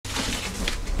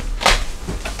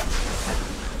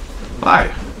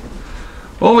Hi.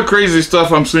 All the crazy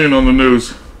stuff I'm seeing on the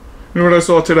news. You know what I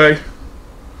saw today?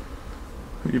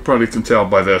 You probably can tell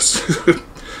by this.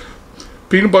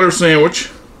 Peanut butter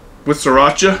sandwich with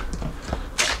sriracha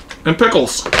and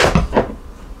pickles.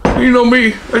 You know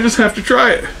me, I just have to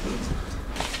try it.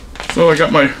 So I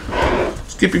got my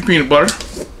Skippy peanut butter,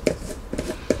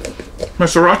 my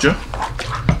sriracha,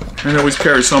 and I always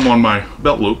carry some on my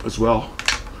belt loop as well,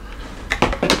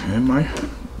 and my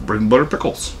bread and butter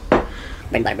pickles.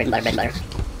 Bread and butter.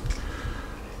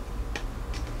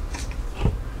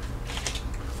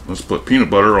 Let's put peanut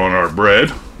butter on our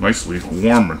bread, nicely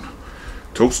warm and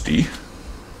toasty.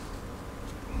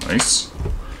 Nice.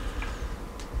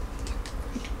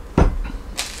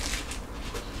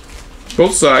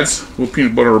 Both sides, we'll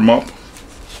peanut butter them up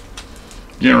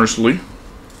generously.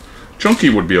 Chunky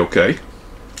would be okay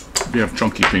if you have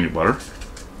chunky peanut butter.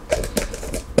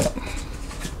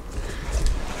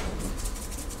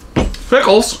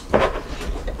 Pickles.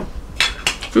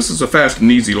 This is a fast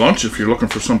and easy lunch if you're looking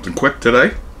for something quick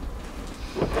today,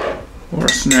 or a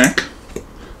snack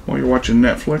while you're watching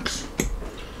Netflix.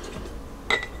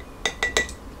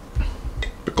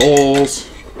 Pickles.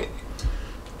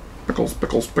 Pickles,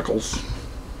 pickles, pickles.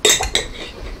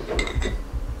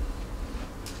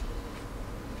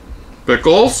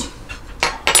 Pickles.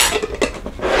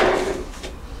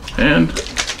 And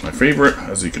my favorite,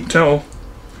 as you can tell,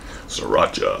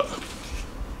 sriracha.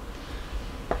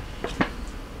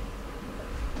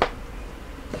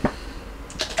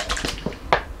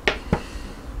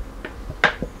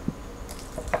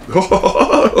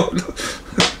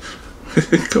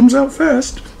 It comes out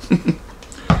fast.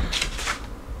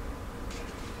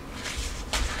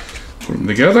 Put them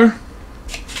together.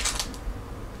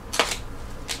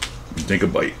 And take a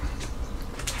bite.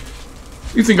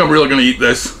 You think I'm really gonna eat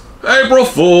this? April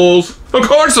Fools! Of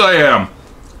course I am!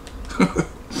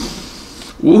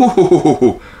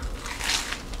 Ooh.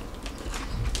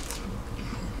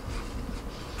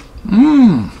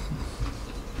 Mmm.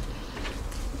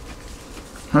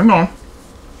 Hang on.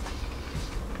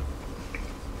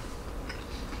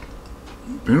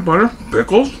 Peanut butter,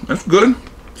 pickles, that's good.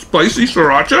 Spicy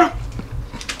sriracha.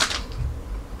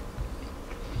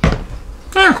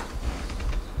 There.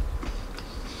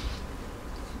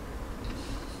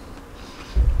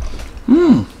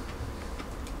 Mmm.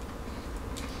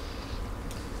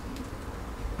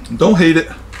 Don't hate it.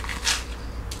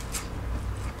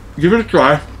 Give it a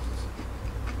try.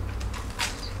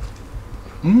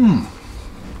 Mmm.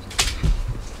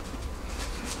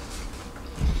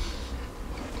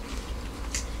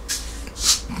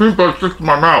 Peanut butter sticks to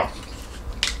my mouth.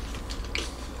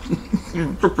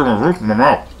 Sticks to the roof of my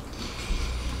mouth.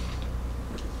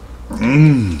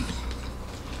 Mmm.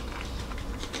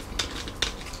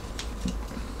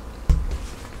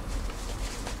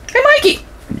 Hey, Mikey!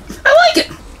 I like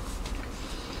it!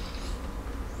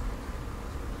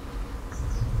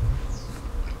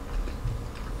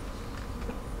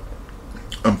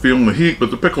 I'm feeling the heat,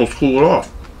 but the pickles cool it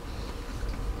off.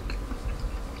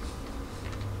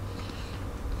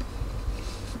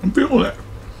 I'm feeling it.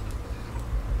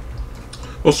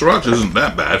 Well, sriracha isn't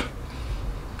that bad.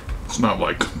 It's not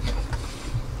like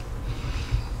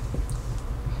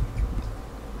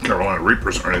Carolina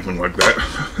Reapers or anything like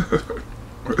that.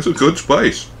 It's a good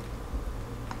spice.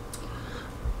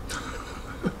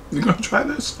 You gonna try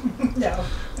this? No.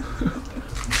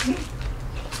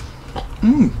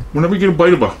 Whenever you get a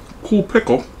bite of a cool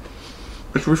pickle,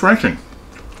 it's refreshing.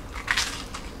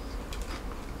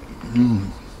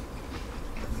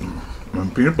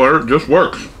 And peanut butter just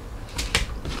works.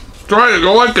 Try it,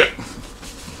 you'll like it.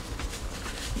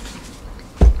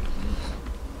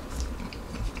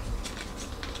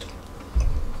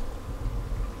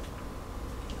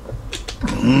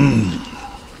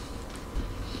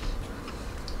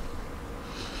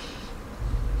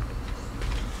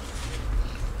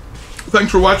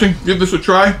 Thanks for watching. Give this a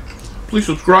try. Please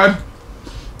subscribe.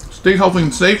 Stay healthy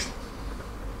and safe.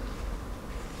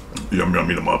 Yum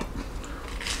yum, eat them up.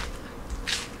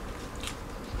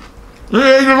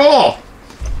 They ate it all.